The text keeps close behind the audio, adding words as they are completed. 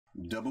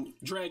Double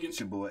Dragon. It's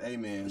your boy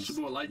AMENZ. It's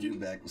your boy Like You.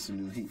 Back with some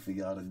new heat for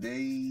y'all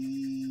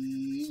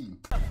today.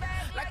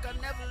 Like I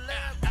never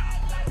left.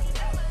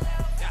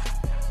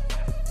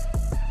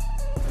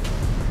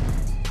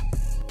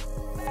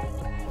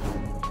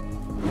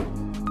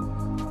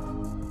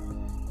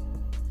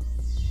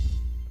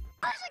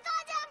 Push the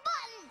goddamn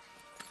button!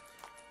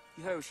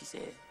 You heard what she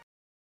said.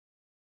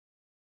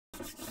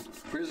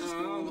 Prison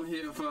school. I'm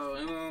here for,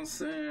 you know what I'm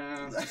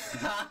saying?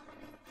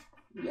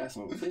 You got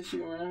some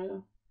tissue around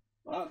here?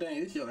 Oh, dang,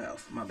 it's your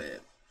house. My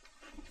bad.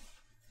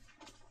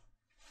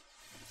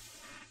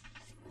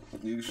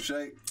 You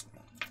shake.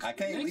 I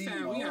can't Next leave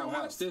time my we gotta own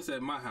watch house. this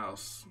at my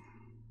house.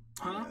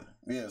 Huh?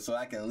 Yeah, so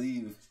I can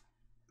leave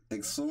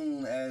as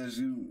soon as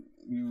you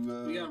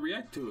We gotta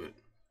react to it.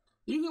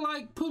 You can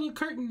like put a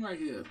curtain right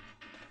here.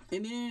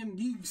 And then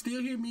you can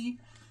still hear me.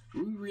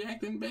 We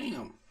reacting,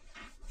 bam.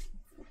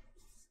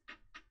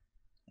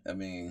 I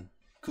mean,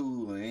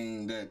 cool, it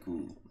ain't that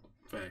cool.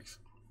 Facts.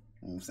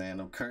 You know what I'm saying?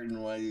 I'm curtain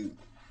while you.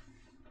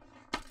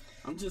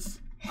 I just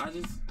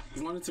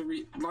wanted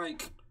to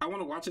I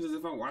want to watch it as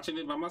if I'm watching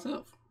it by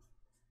myself.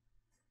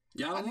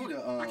 Y'all don't want it.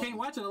 I can't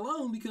watch it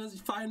alone because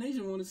Fire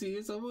Nation want to see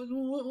it. So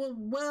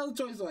what other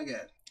choice do I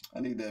got?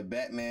 I need that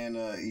Batman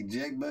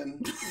eject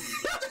button.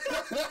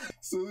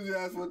 Soon as you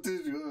ask for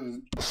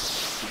tissue.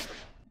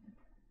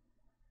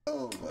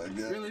 Oh my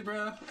god. Really,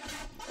 bro?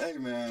 Hey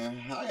man,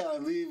 I gotta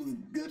leave,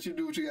 let you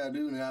do what you gotta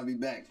do, and then I'll be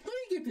back. Where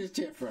you get this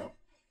check from?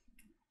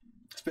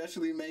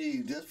 Specially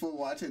made just for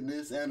watching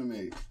this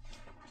anime.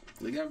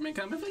 The government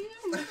coming for you?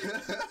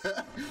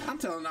 I'm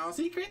telling all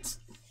secrets.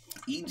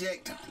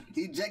 Eject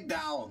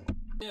down.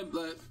 Yeah,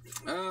 but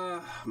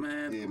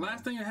man, Yeah,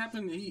 last thing that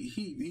happened,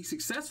 he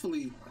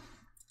successfully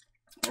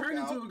turned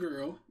Broke into out. a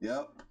girl.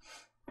 Yep.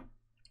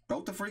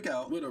 Broke the freak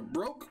out. With a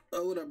broke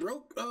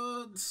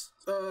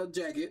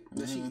jacket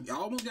that she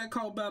almost got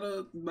caught by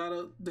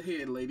the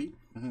head lady.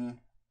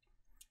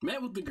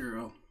 Met with the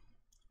girl.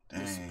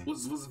 Dang.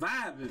 Was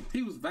vibing.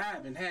 He was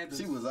vibing.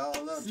 She was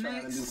all up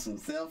trying to do some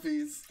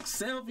selfies.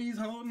 Selfies,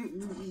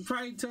 holding,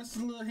 probably touched a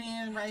little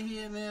hand right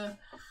here and there.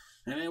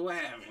 And then what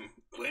happened?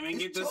 Women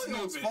get the CHIYO's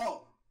snooping.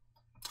 fault.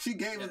 She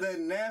gave us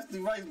that nasty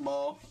rice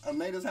ball and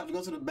made us have to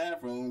go to the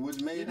bathroom, which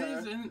made It her.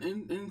 is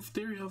in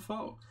theory her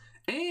fault.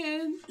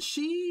 And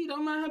she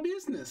don't mind her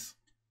business.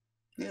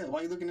 Yeah,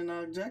 why you looking in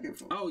our jacket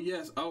for? Oh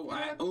yes.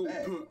 I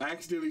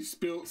accidentally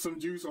spilled some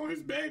juice on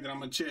his bag that I'm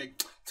gonna check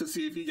to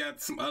see if he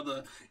got some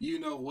other, you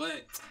know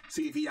what?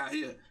 See if he out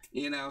here.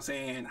 You know what I'm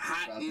saying?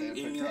 Hot and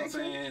you know what I'm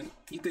saying?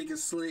 You think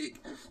it's slick.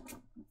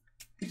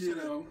 He should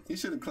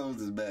have closed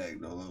his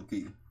bag though, low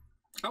key.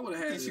 I would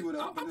have had it.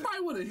 I probably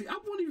would have. I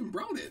wouldn't even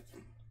brought it.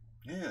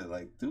 Yeah,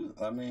 like dude.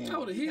 I mean, I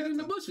would have hid it in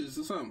the bushes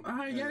or something. All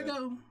right, gotta go. You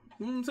know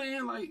what I'm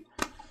saying? Like,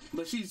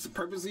 but she's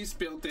purposely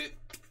spilled it.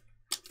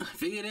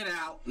 Figured it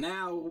out.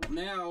 Now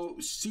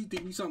she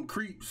think we some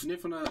creep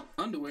sniffing her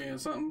underwear or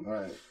something. All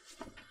right.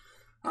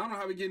 I don't know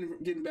how we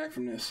getting back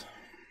from this.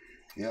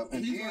 Yep.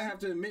 And He's gonna have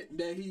to admit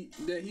that he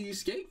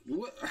escaped.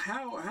 What?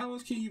 How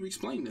else can you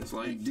explain this?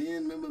 Like, and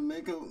then remember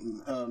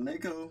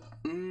Mako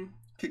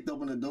kicked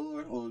open the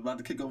door or was about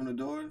to kick open the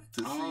door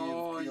to see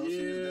if Yoshi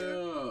is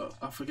there.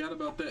 I forgot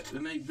about that.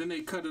 And then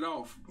they cut it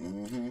off.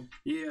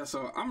 Yeah,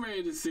 so I'm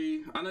ready to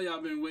see. I know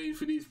y'all been waiting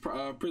for these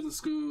prison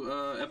school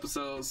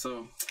episodes,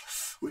 so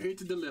we're here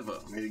to deliver.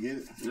 Ready to get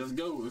it? Let's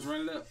go. Let's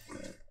run it up.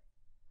 Right.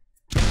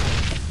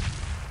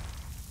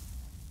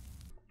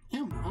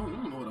 Damn, I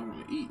don't know what I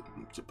want to eat.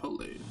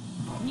 Chipotle.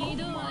 Oh my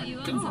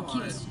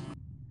god.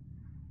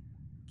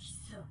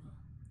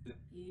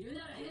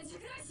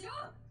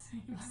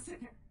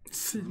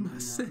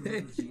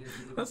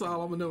 That's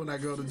all I'm gonna know when I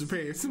go to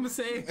Japan.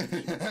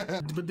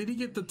 But did he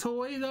get the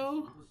toy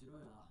though?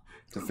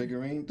 The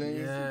figurine thing?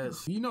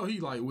 Yes. You know he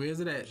like,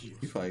 where's it at?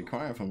 He's probably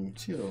crying from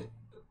CHIYO.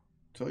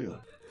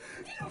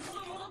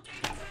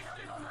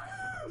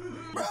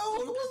 Bro,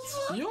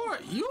 what's up?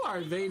 You are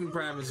invading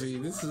privacy.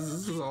 This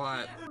is a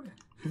lot.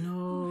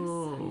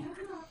 No.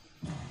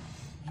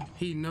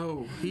 He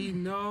know.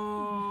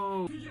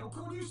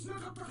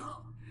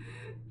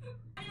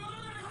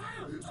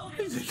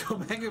 He just go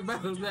back and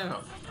battle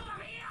now.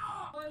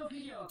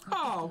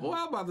 Oh boy,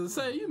 I'm about to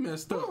say you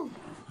messed up.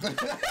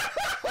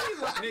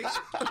 He's like,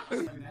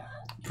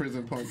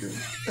 Prison punking.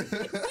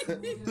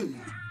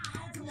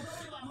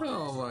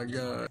 oh my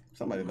god.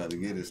 Somebody about to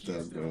get his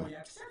stuff, bro.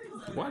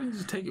 Why didn't you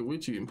just take it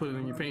with you and put it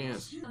in your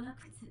pants?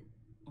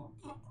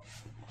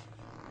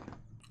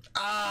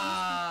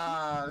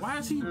 Ah! Why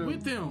is he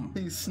with them?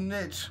 He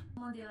snitched.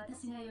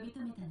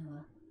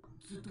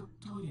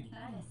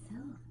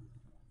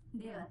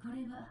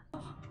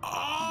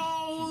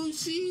 Oh,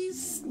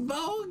 she's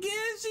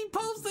bogus. She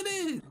posted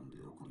it.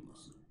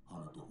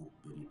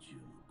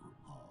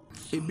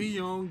 It be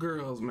your own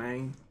girls,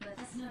 man.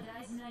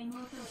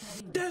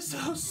 That's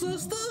her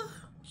sister?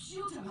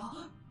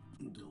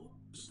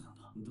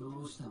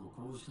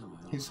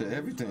 He said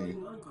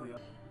everything.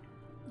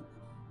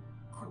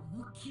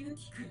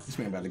 This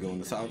man about to go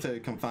into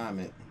solitary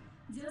confinement.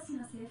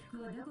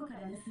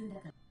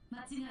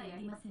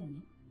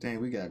 Dang,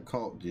 we got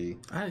caught, G.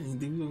 I didn't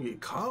think we were gonna get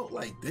caught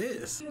like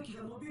this.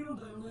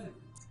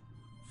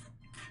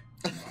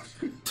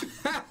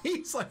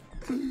 He's like,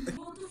 and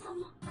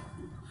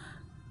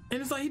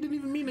it's like he didn't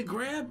even mean to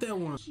grab that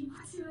one.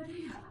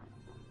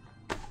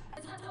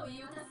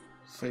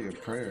 Say your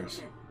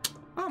prayers.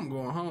 I'm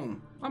going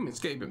home. I'm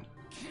escaping.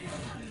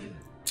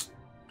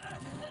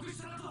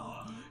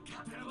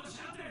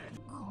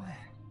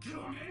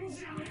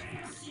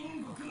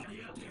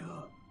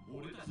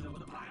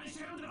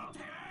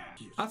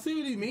 I see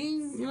what he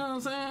means, you know what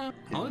I'm saying?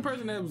 The only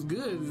person that was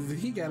good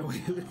is he got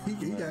away with it.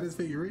 He got his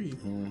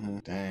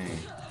figurine. Dang.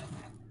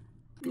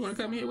 You wanna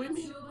come here with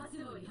me?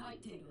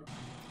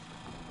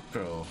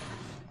 Bro,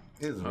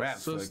 his rap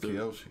for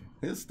Kiyoshi.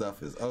 His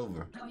stuff is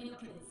over.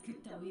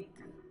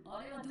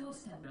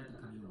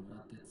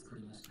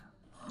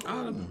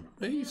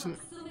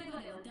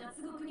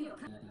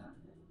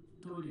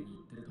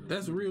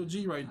 That's real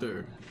G right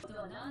there.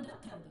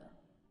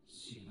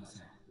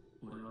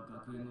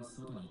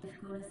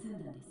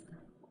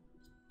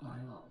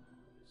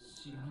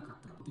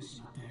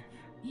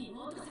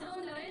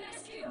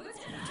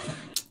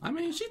 I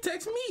mean, she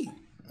texts me.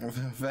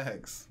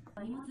 Facts.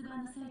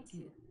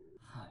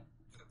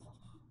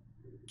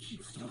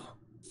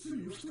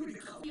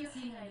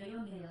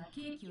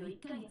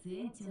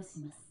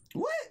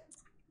 What?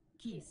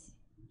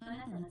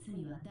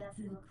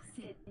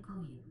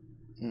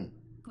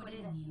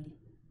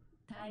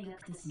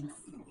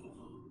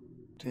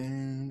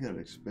 Dang, got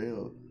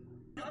expelled.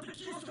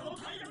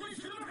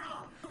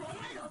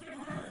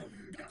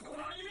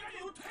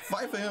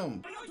 Fight for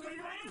him.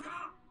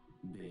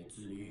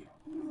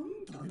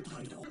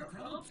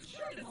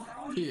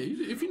 Yeah,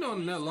 if you know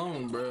him that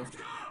long, bro.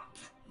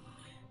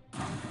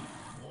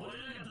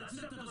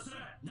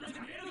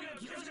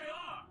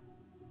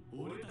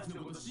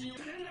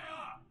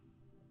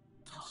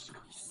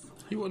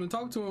 He wouldn't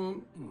talk to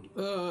him.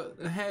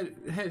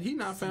 Had he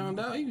not found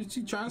out, he was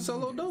trying to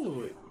solo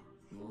dolo it.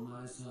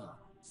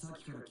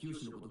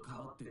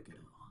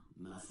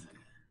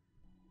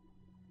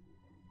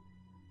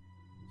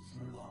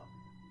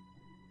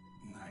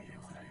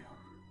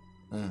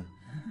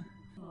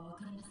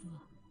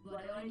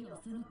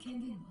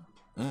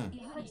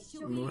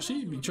 Well,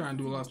 she'd be trying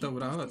to do a lot of stuff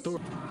without her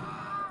authority.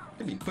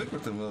 They be quick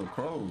with them little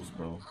crows,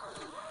 bro.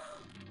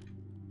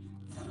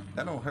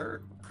 That don't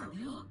hurt.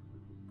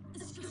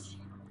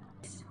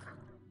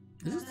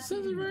 Is this the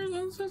censored version?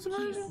 Uncensored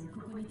version?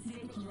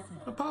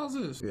 Pause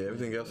this. Yeah,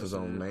 everything else is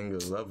on manga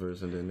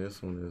lovers, and then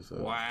this one is.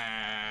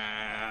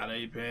 Wow,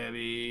 they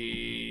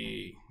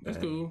petty. That's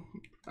cool.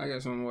 I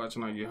got something to watch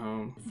when I get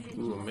home.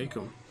 We will make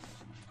them.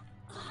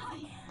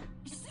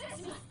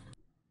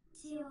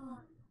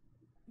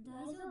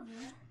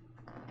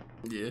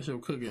 Yeah, she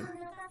was cooking.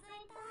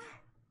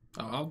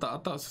 Oh, I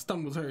thought her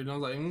stomach was hurting. I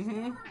was like,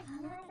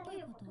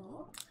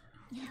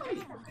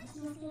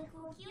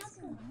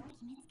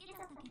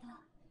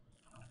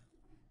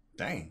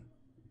 Dang.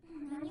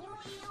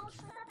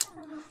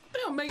 They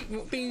don't make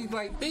things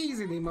like these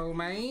anymore,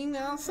 man. You know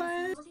what I'm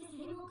saying?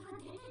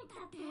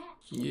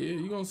 Yeah,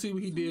 you gonna see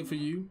what he did for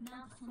you.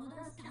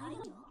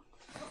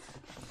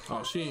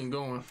 Oh, she ain't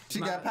going. She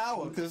got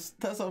power, because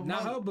that's her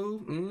not mother. Her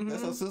boo.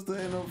 That's her sister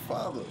and her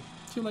father.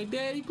 She was like,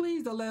 Daddy,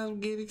 please don't let him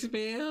get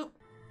expelled.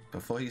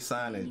 Before he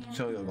signed it,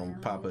 CHIYO gonna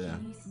pop her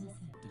in.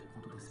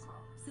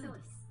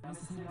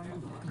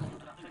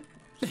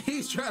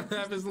 He's trying to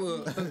have his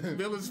little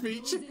villain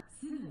speech.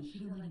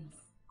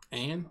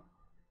 And?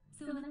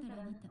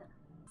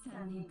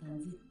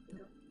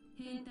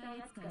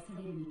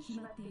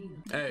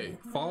 Hey,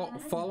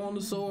 fall on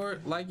the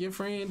sword like your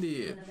friend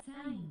did.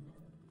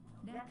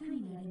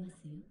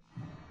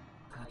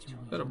 Is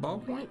that a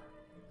ballpoint?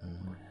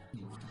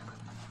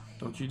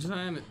 Don't you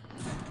sign it.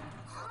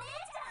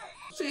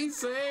 She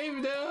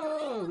saved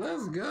us.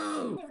 Let's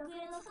go.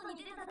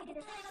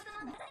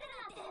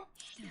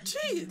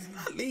 Jeez,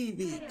 I leave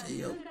it,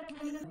 yo.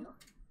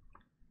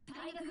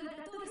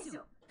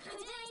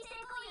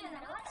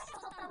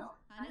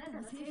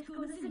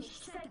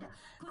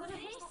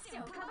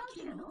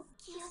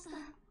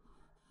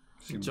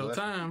 It's your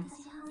time.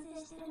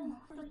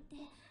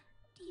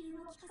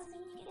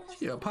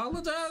 She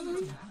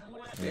apologizing?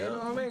 Yeah. You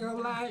don't make her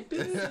like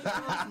this.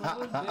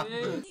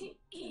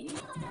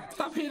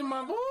 Stop hitting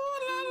my boy.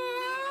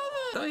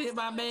 Don't hit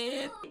my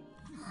bed.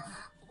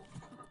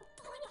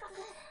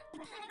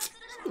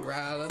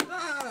 Ride or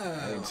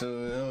die.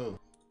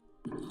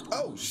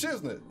 Oh,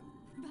 shiznit.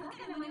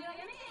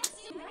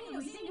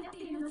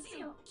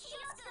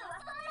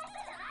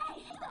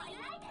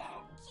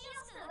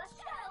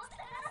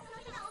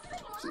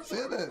 She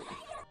said that.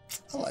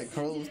 I like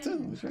crows too.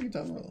 What are you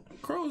talking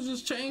about? Crows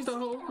just changed the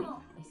whole.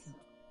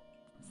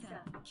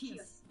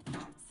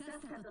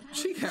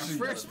 She got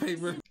fresh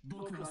paper.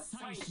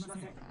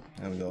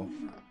 There we go.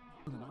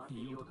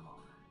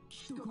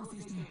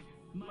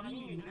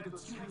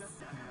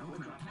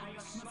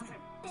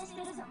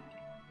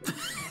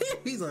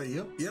 He's like,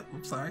 yep,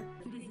 I'm sorry.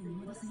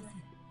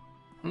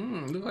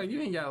 Look like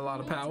you ain't got a lot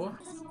of power.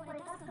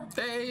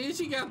 Hey,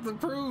 she got the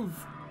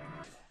proof.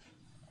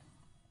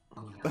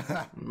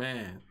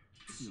 Man.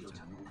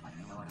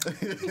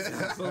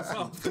 So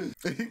soft.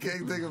 He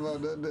can't think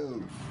about that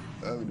dude.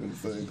 I would do the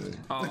same thing.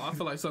 Oh, I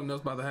feel like something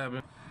else about to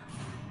happen.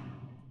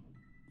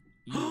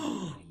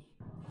 Oh,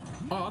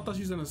 I thought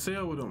she was in a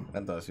cell with him.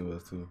 I thought she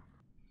was too.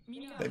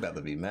 They about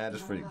to be mad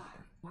as freak.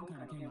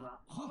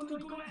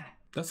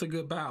 That's a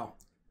good bow.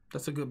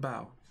 That's a good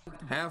bow.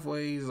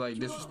 Halfway is like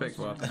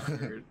disrespectful. I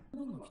think.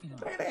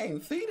 They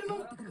ain't feeding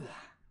them.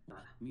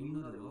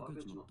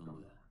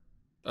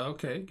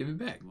 Okay, give it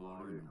back.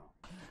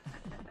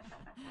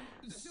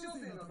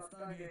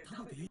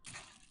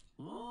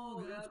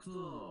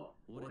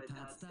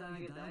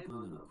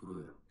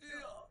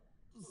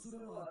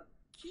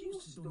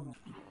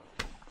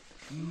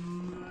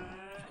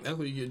 That's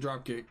where you get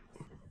drop kicked.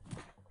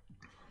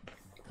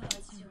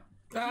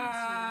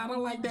 Ah, I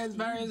don't like that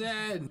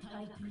version.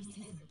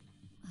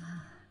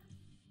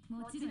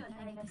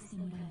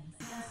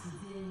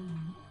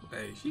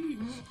 Hey, she.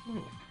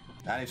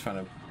 Now they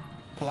trying to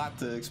plot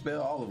to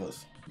expel all of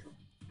us.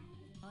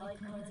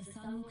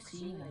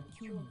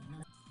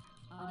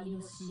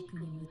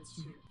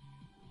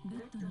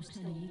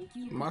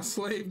 My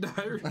slave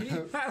diary.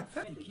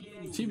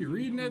 She be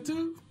reading that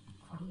too?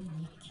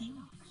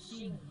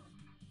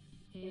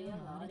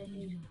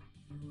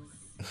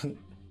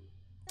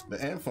 The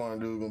ant farm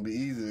dude gonna be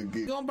easy to get.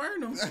 You gonna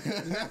burn them.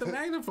 You got the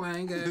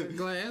magnifying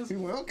glass. He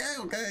went, okay,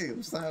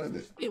 I'm signing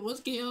it. It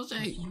was kill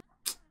shape.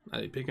 Are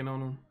they picking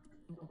on him?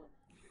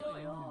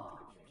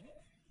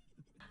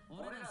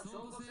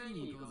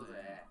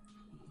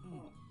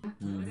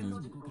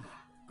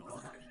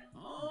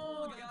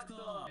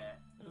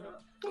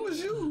 Who was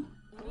you?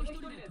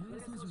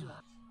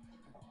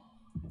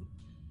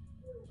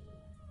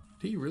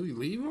 Did he really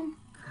leave him?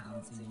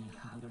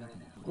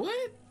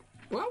 What?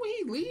 Why would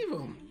he leave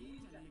him?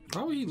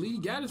 Why would he leave? He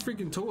got his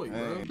freaking toy,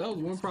 bro. That was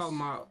one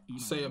problem I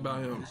say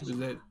about him, is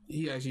that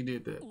he actually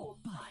did that.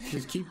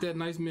 Just keep that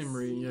nice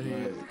memory in your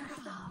head.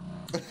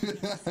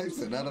 He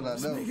said, now that I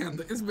know.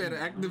 It's better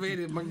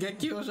activated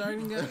Mangekyo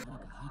shining gun.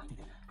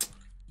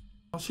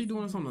 Oh, she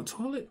doing this on the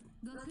toilet?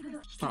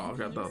 Oh,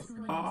 okay, I thought.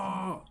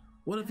 Oh,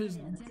 what if it's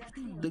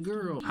the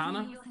girl?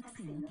 Hana?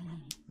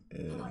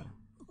 Yeah.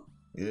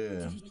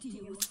 Yeah.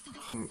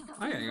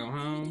 I gotta go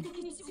home.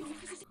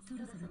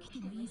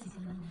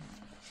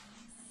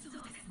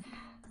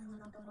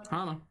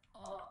 Hana.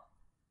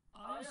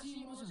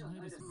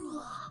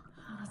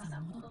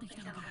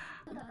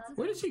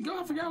 Where did she go?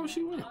 I forgot where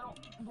she went.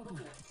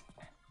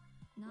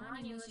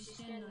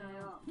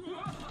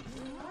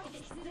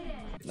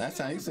 Last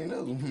time you seen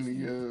those when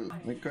we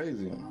went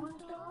crazy.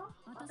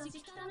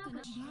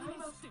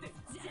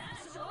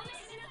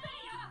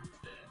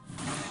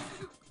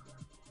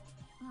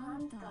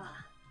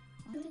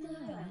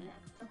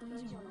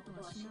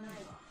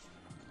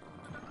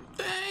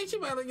 Dang, she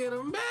about to get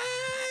him back.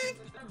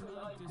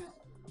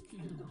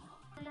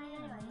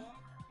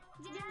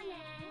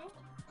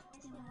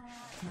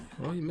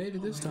 Well, you made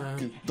it this time.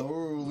 Can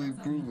thoroughly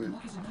prove it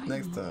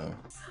next time.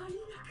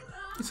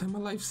 He said my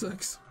life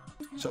sucks.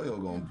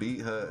 CHIYO gonna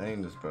beat her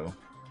anus, bro.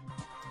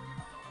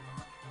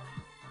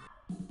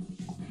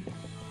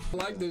 I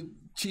like the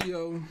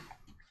CHIYO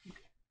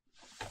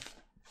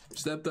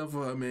stepped up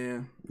for her,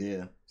 man.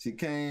 Yeah, she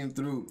came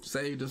through.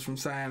 Saved us from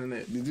signing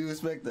it. Did you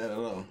expect that at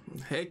all?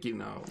 Heck, you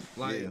know.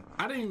 Like, yeah.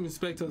 I didn't even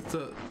expect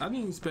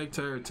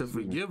her to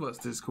forgive us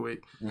this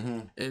quick.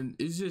 And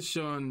it's just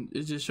showing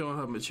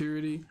her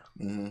maturity.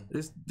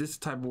 This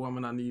type of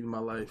woman I need in my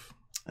life.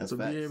 That's to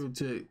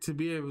facts.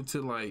 be able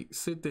to like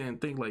sit there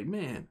and think like,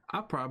 man,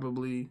 I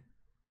probably,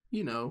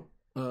 you know,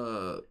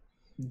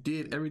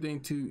 did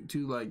everything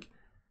to like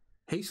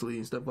hastily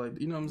and stuff like,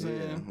 you know what I'm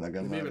saying? Yeah, like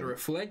I'm be able to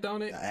reflect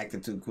on it. I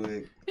acted too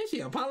quick. And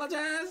she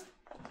apologized.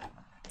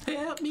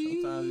 Help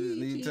me. Sometimes you just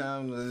need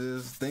time to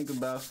just think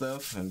about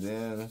stuff and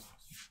then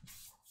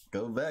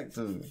go back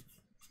to it.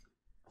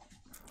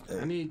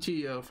 I need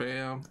CHIYO,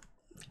 fam.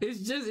 It's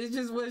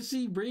just what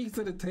she brings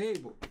to the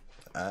table.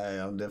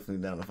 I'm definitely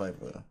down to fight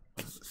for her.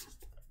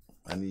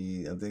 I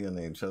think her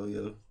name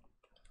CHIYO.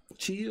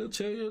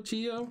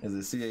 CHIYO?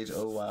 Is it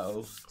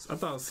CHOYO? I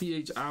thought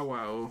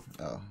CHIYO.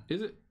 Oh.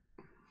 Is it?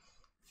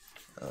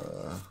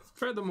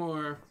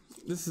 Furthermore,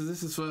 this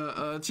is for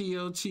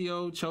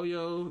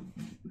CHIYO.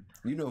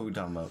 You know who we're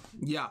talking about.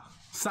 Yeah.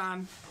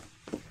 San.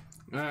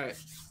 Alright.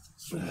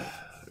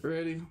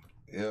 Ready?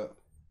 Yep.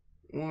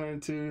 1,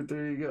 2,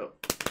 3, go.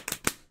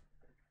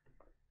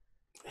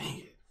 Dang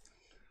it.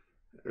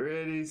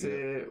 Ready,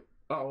 set.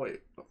 Oh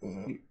wait.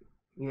 You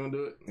gonna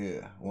do it?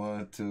 Yeah.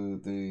 1, 2,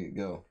 3,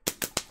 go.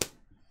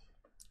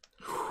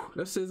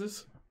 That's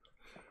scissors.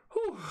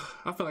 Whew.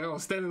 I feel like I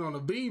was standing on a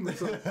beam or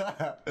something.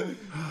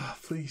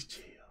 Please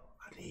chill.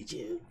 I need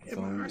you. It's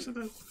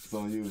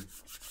on you.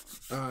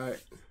 Alright.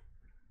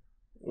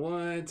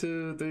 1,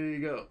 2, 3,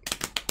 go.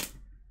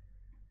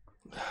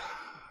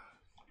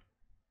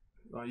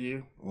 On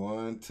you.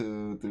 1,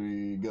 2,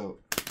 3, go.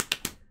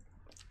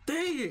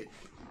 Dang it!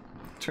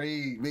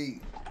 Trade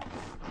beat.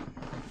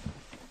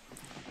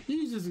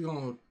 You just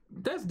gonna.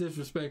 That's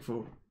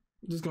disrespectful.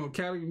 Just gonna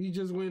you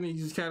just win and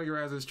you just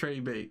categorize as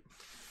trade bait.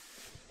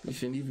 You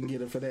shouldn't even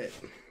get her for that.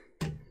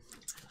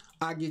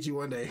 I'll get you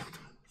one day.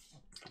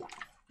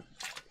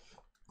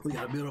 We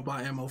gotta build up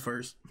our ammo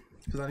first.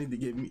 Because I need to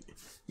get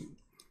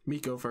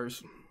Miko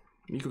first.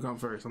 Miko come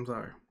first. I'm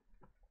sorry.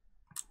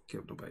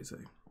 Can't nobody say.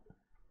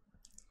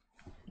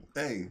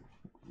 Hey,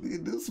 we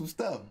can do some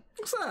stuff.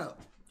 What's up?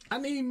 I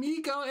need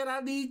Miko and I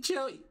need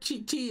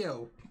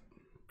CHIYO.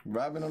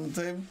 Robin on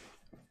the table?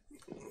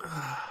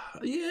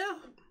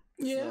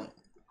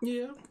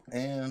 Yeah.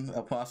 And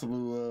a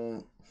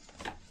possible...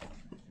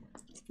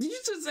 You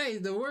should say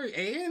the word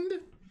and?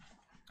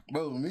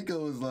 Bro,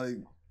 Miko is like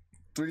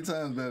 3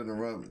 times better than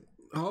Robin.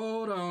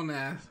 Hold on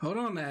now.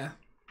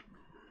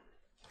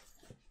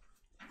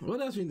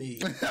 What else you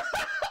need?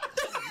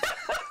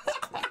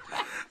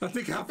 I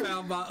think I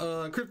found my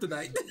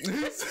kryptonite.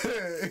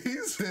 he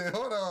said,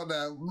 hold on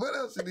now. What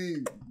else you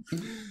need?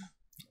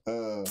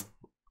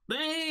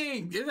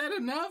 Dang, is that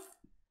enough?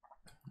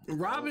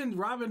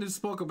 Robin has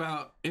spoke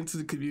about into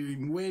the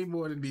community way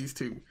more than these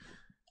two.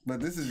 But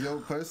this is your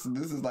person.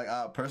 This is like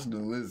our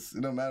personal list.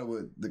 It don't matter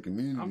what the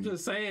community. I'm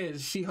just saying,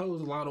 she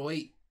holds a lot of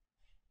weight.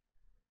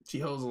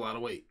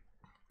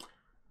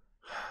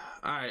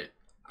 All right,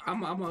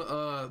 I'm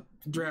gonna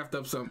draft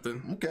up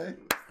something. Okay.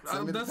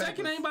 The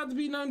second ain't about to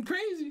be nothing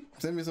crazy.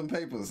 Send me some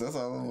papers. That's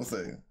all I'm gonna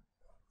say.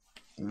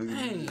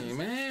 Hey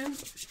man.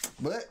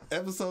 But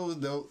episode was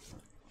dope.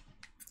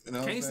 You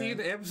know Can't see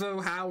the episode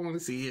how I want to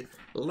see it.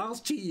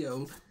 Lost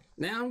CHIYO.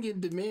 Now I'm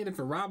getting demanded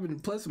for Robin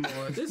plus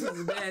more. This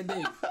is a bad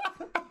day.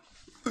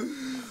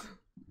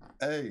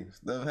 Hey,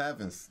 stuff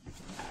happens.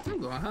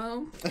 I'm going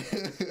home.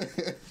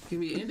 Can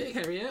we end it?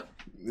 Hurry up.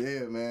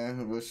 Yeah,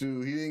 man. But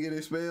shoot, he didn't get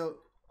expelled,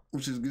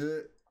 which is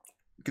good.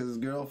 Because his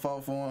girl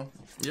fought for him.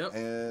 Yep.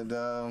 And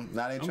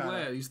now they trying. I'm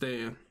glad you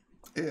staying.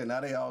 Yeah,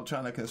 now they all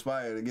trying to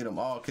conspire to get them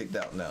all kicked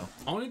out now.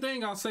 Only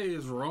thing I'll say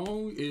is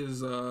wrong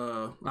is I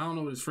don't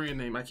know what his friend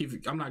name.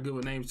 I'm not good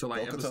with names till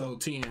like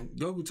episode 10.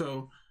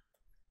 Gokuto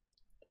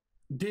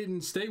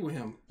didn't stay with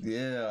him.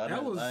 Yeah,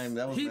 that was messed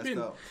up.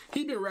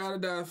 He been ride or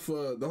die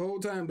for the whole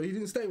time, but he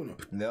didn't stay with him.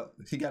 Yep,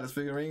 he got his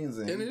figurines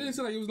and it didn't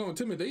seem like it was no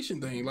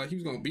intimidation thing. Like he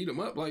was gonna beat him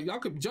up. Like y'all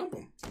could jump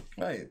him.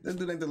 Right, this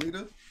dude ain't the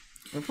leader.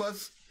 And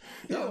plus,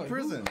 y'all in like,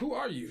 prison. Who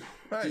are you?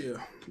 Right. Yeah.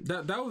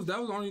 That was the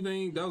only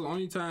thing. That was the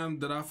only time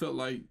that I felt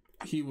like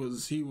he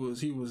was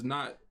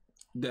not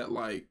that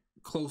like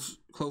close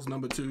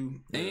number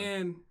 2. Yeah.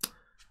 And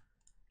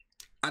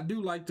I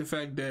do like the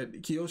fact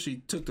that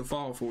Kiyoshi took the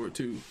fall for it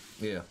too.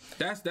 Yeah.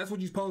 That's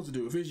what you're supposed to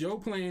do. If it's your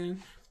plan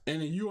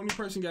and then you only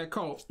person got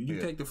caught, you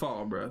take the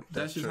fall, bro.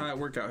 That's just true. How it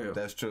work out here.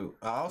 That's true.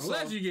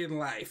 Unless you get in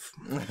life.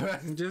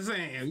 I'm just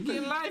saying. You get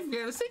in life, you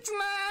got a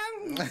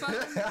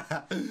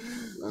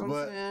 6'9".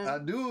 But I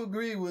do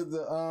agree with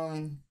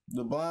the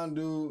blonde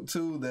dude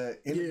too that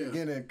in the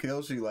beginning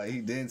Kiyoshi like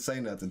he didn't say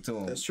nothing to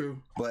him. That's true.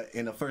 But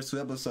in the first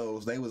 2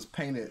 episodes they was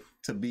painted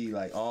to be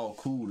like all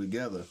cool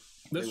together.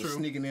 They was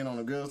sneaking in on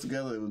the girls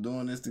together. They was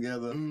doing this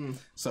together.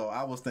 So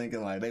I was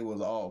thinking like they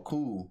was all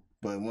cool.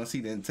 But once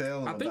he didn't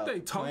tell them, I think they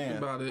talked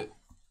about it.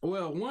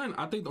 Well,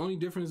 I think the only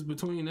difference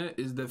between that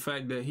is the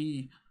fact that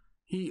he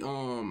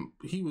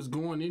was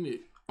going in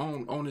it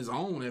on his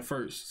own at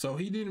first. So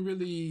he didn't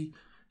really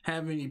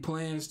have any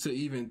plans to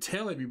even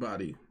tell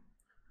everybody.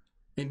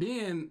 And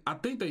then I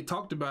think they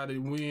talked about it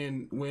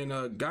when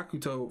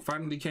Gakuto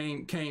finally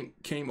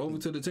came over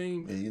to the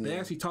team. Yeah, they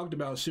actually talked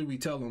about should we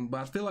tell him,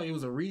 but I feel like it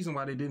was a reason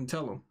why they didn't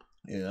tell him.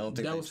 Yeah, I don't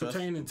think that was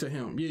pertaining to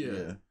him.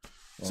 Yeah.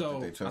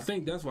 So I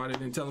think that's why they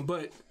didn't tell him.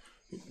 But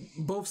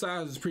both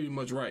sides is pretty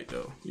much right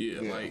though.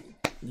 Yeah. Like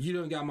you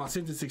done got my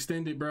sentence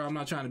extended, bro. I'm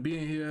not trying to be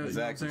in here.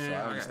 Exactly. You know what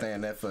I'm saying? So I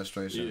understand that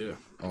frustration. Yeah.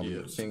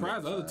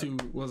 Surprised the other 2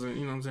 wasn't,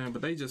 you know what I'm saying?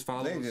 But they just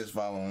follow. They just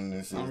following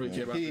this. I don't really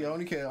care about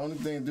that. Only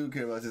thing dude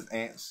care about is his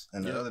ants,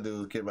 and the other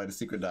dude care about the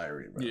secret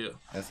diary, bro. Yeah.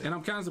 That's it. And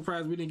I'm kind of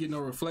surprised we didn't get no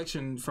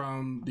reflection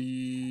from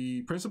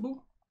the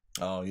principal.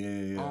 Oh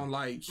yeah. On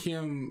like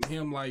him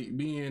like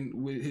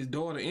being with his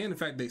daughter and the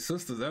fact they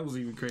sisters. That was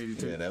even crazy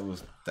too. Yeah, that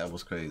was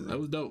crazy. That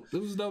was dope.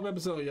 It was a dope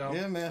episode, y'all.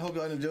 Yeah, man. Hope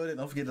y'all enjoyed it.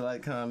 Don't forget to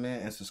like,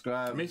 comment, and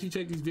subscribe. Make sure you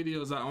check these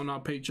videos out on our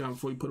Patreon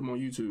before you put them on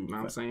YouTube. Know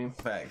what I'm saying?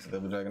 Facts.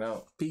 Double Dragon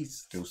out.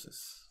 Peace.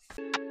 Deuces.